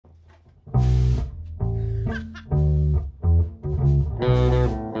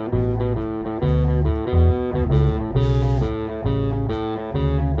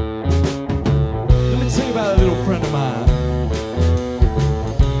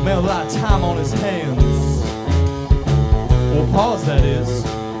lot of time on his hands. Well, pause, that is.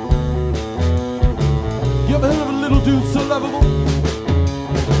 You ever heard of a little dude so lovable,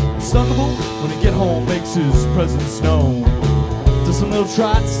 snuggable, when he get home makes his presence known? Does some little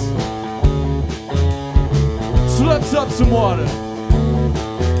trots, slaps up some water,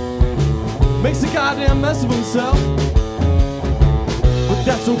 makes a goddamn mess of himself. But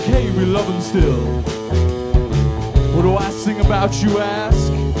that's okay, we love him still. What do I sing about, you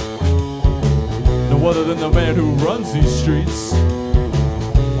ask? No other than the man who runs these streets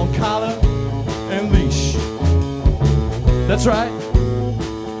on collar and leash. That's right,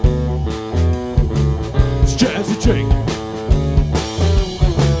 it's Jazzy Jake.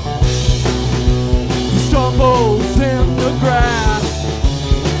 He stumbles in the grass,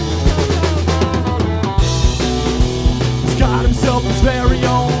 he's got himself his very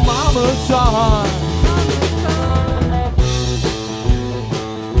own mama's son.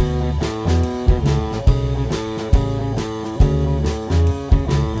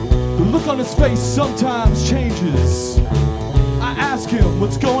 The look on his face sometimes changes. I ask him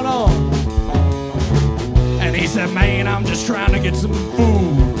what's going on, and he said, man, I'm just trying to get some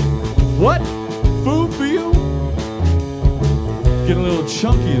food. What? Food for you? Getting a little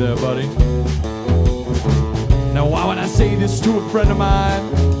chunky there, buddy. Now why would I say this to a friend of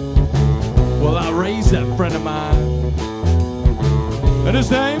mine? Well, I raised that friend of mine. And his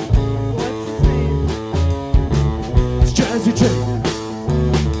name? What's his name? It's Jazzy J.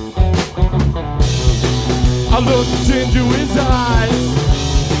 I looked into his eyes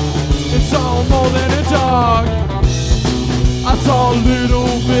and saw more than a dog. I saw a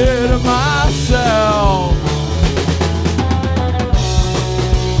little bit of myself.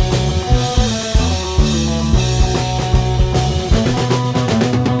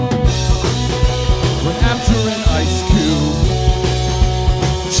 When after an ice cube,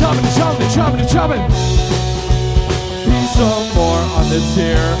 chopping, be some more on this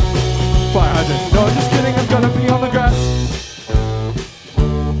here fire hydrant. No, just kidding, I'm gonna be on the grass.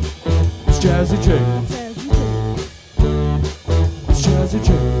 It's Jazzy J.